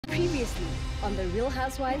Previously on The Real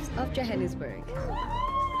Housewives of Johannesburg.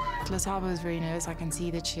 Lataba was very nervous. I can see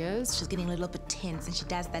that she is. She's getting a little bit tense and she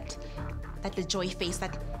does that the joy face,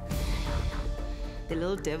 that... The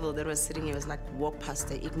little devil that was sitting here was like, walk past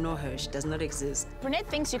her, ignore her, she does not exist. Brunette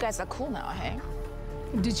thinks you guys are cool now, hey?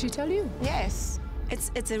 Did she tell you? Yes.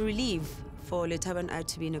 It's a relief for Lataba and I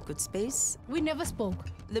to be in a good space. We never spoke.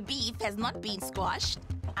 The beef has not been squashed.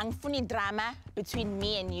 Ang funny drama between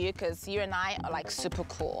me and you, because you and I are like super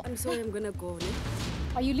cool. I'm sorry, I'm gonna go. Ne?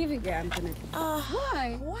 Are you leaving? Yeah, I'm gonna.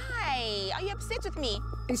 Why? Why? Are you upset with me?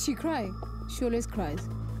 Is she crying? She always cries.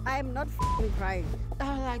 I am not crying.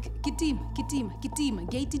 Like, kitima,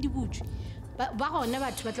 gate di buch. But never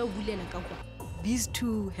to These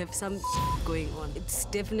two have some going on. It's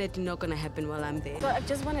definitely not gonna happen while I'm there. So I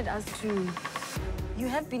just wanted us to... You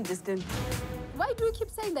have been distant. Why do you keep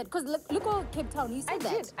saying that? Because look all Cape Town, he said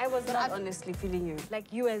that. I was not honestly feeling you.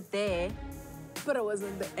 Like you were there, But I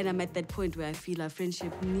wasn't there. And I'm at that point where I feel our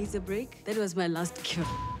friendship needs a break. That was my last cure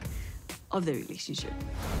of the relationship.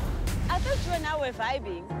 I thought you and I were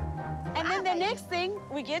vibing. And then the next thing,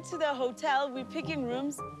 we get to the hotel, we're picking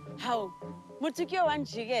rooms. How? What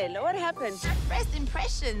happened? First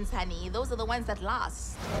impressions, honey. Those are the ones that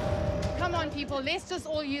last. Come on, people, let's just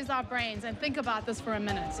all use our brains and think about this for a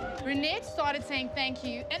minute. Renette started saying thank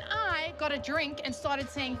you, and I got a drink and started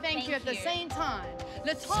saying thank you at the same time.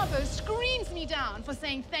 Latabo screams me down for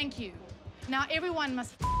saying thank you. Now everyone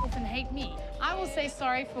must off and hate me. I will say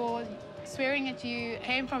sorry for swearing at you.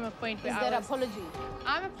 Came from a point where apology?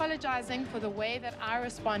 I'm apologizing for the way that I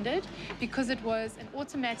responded because it was an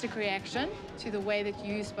automatic reaction to the way that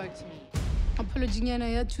you spoke to me. Apology,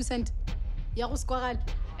 ya 2 cents.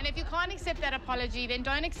 And if you can't accept that apology, then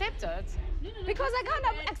don't accept it. Because I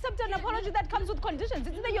can't accept an apology that comes with conditions.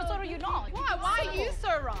 It's either you're sorry or you're not. Why? Why are you so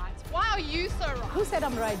right? Why are you so right? Who said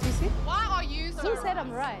I'm right, you see? Why are you so Who right? said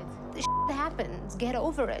I'm right? The shit happens. Get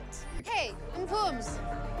over it. Hey, Mpums.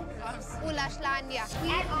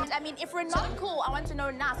 I mean, if we're not cool, I want to know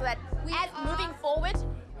now so that moving forward,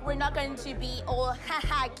 we're not going to be all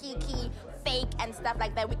haha, kiki, fake and stuff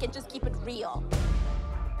like that. We can just keep it real.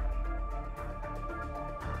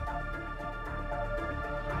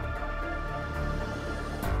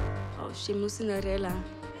 Oh, Shimusinarela.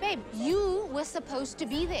 Babe, you were supposed to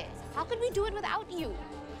be there. How could we do it without you?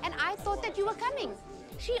 And I thought that you were coming.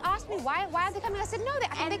 She asked me, why are they coming? I said, no,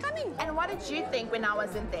 they're coming. And what did you think when I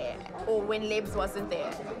wasn't there? Or when Lebs wasn't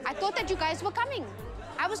there? I thought that you guys were coming.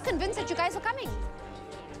 I was convinced that you guys were coming.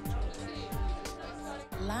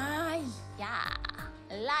 Liar.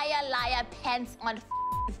 Liar, liar, pants on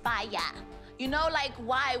fire. You know, like,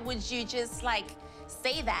 why would you just, like,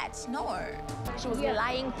 say that? No. She was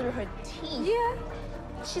lying through her teeth. Yeah.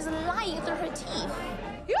 She's lying through her teeth.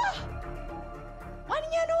 Yeah. Why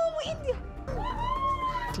didn't you know India?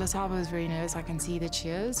 Lataba is very nervous. I can see that she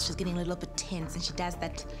is. She's getting a little bit tense and she does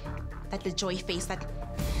that the joy face, that...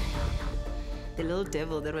 The little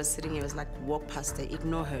devil that was sitting here was like, walk past her,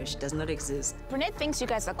 ignore her, she does not exist. Brunette thinks you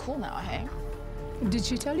guys are cool now, hey? Did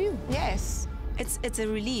she tell you? Yes. It's a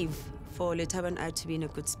relief for Lataba and I to be in a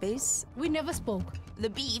good space. We never spoke. The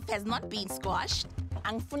beef has not been squashed.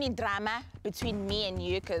 Ang funny drama between me and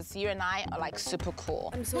you, because you and I are like super cool.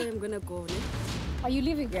 I'm sorry, I'm gonna go. Ne? Are you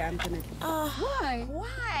leaving? Yeah, I'm gonna. Why?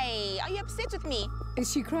 Why? Are you upset with me?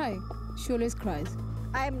 Is she crying? She always cries.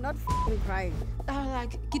 I am not crying.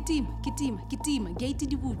 Like, kitima, gate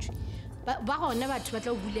di buch. But never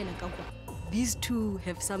to These two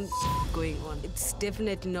have some going on. It's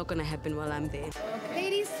definitely not gonna happen while I'm there.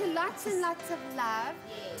 Ladies, to lots and lots of love,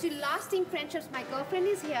 to lasting friendships. My girlfriend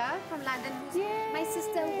is here from London, who's my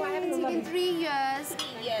sister, who I haven't seen in 3 years.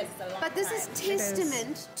 3 years is a long But this is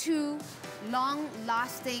testament to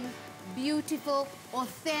long-lasting, beautiful,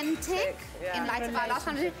 authentic, in light of our last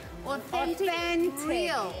conversation, authentic,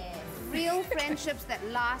 real friendships that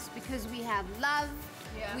last because we have love,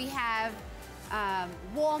 we have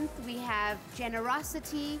warmth, we have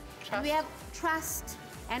generosity, and we have trust,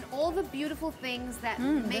 and all the beautiful things that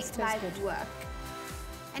make life work.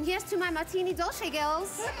 And here's to my martini dolce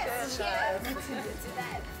girls. Cheers.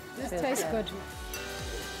 This tastes good.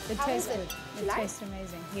 It tastes good. It like? tastes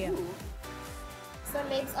amazing. Here. So,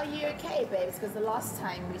 Lebs, are you okay, babes? Because the last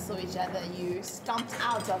time we saw each other, you stomped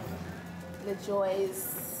out of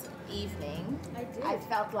LaJoy's evening. I did. I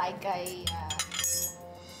felt like I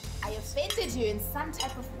offended you in some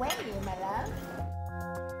type of way, my love.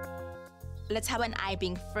 Lataba and I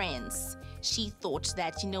being friends, she thought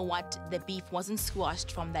that, you know what, the beef wasn't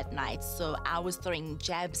squashed from that night, so I was throwing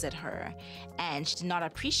jabs at her, and she did not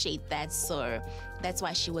appreciate that, so that's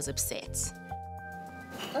why she was upset.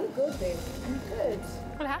 I'm good, babe. I'm good.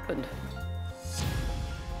 What happened?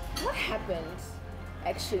 What happened,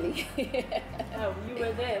 actually? Oh, you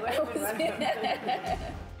were there. What happened?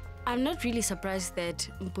 I'm not really surprised that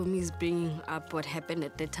Mpumi is bringing up what happened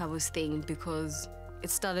at the Tabo's thing because it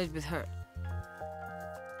started with her.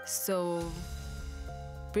 So,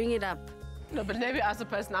 bring it up. No, but maybe as a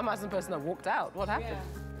person, I'm as a person that walked out. What happened?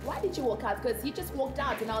 Why did you walk out? Because he just walked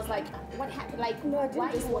out, and I was like, what happened? Like, No, I didn't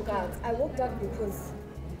why just you walk walking out. I walked out because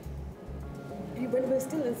when we were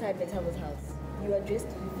still inside Letabo's house, you addressed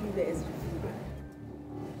Refuge as Refuge.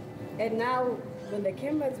 And now, when the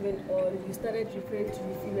cameras went on, you started referring to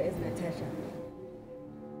Refuge as Natasha.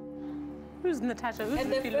 Who's Natasha? Who's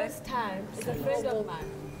And the first time, it's a friend of mine.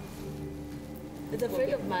 It's a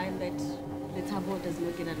friend of mine that Letabo does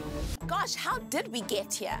not get along with. Gosh, how did we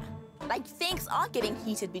get here? Like, things are getting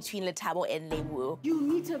heated between Letabo and Lewu. You'll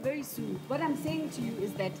meet her very soon. What I'm saying to you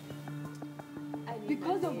is that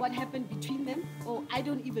because of what happened between them, or I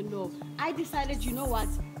don't even know, I decided, you know what?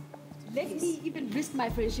 Let me even risk my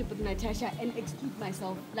friendship with Natasha and exclude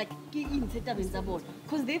myself, like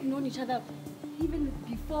because they've known each other even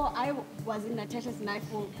before I was in Natasha's life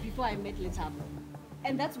or before I met Letabo.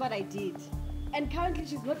 And that's what I did. And currently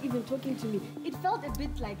she's not even talking to me. It felt a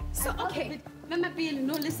bit like, So, okay. Mama Bill,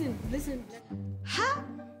 no, listen. Ha?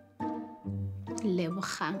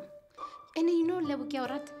 Lebogang. And you know, Lebo, ke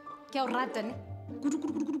a o rata, ne?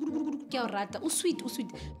 Ke a o rata. O sweet.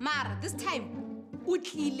 Mara, this time, o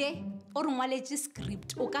tlile o re ngwaletse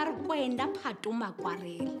script. O ka re kwenda phato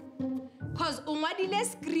makwarele. Because o ngwadile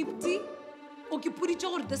script, o ke puditse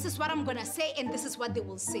gore this is what I'm gonna say and this is what they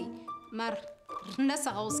will say. Mara, rena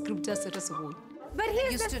sa ga o script a se re se bone. But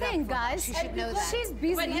here's the thing, guys. You should know that. She's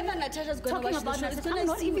busy. Whenever Natasha's going to talking watch about the show, it's Natasha. going I'm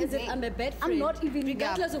to not seem even as if there. I'm a bad I'm friend. not even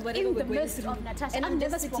regardless of whatever in we're the going midst through. of Natasha. And I've I'm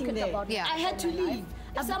never just sitting spoken there. about Yeah. I had to leave.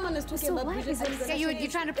 If someone is talking So about why Bridget, is it- I'm gonna So you're say,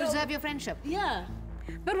 trying to preserve your friendship. Yeah.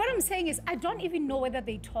 But what I'm saying is, I don't even know whether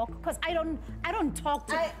they talk because I don't talk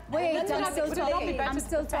to. Wait, That's what I'm still would it not be talking. better I'm to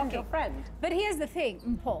still defend talking. your friend? But here's the thing,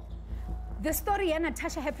 Mpo. The story and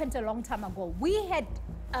Natasha happened a long time ago. We had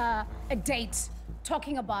a date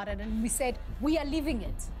talking about it, and we said we are leaving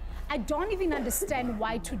it. I don't even understand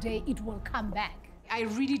why today it will come back. I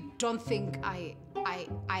really don't think I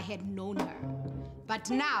had known her. But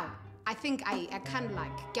now, I think I kind of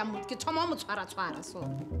like, ke thoma mo tshwara, so.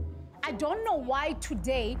 I don't know why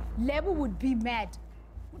today Lebo would be mad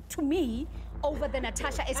to me over the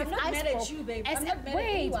Natasha as I'm if not I mad spoke. at you, babe. As I'm if- not mad at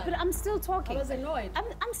wait, anyone. but I'm still talking. I was annoyed.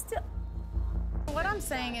 I'm still. What I'm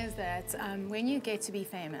saying is that when you get to be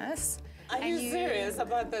famous, Are you serious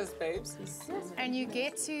about this, babes? and you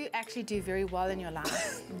get to actually do very well in your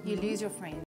life, you lose your friends.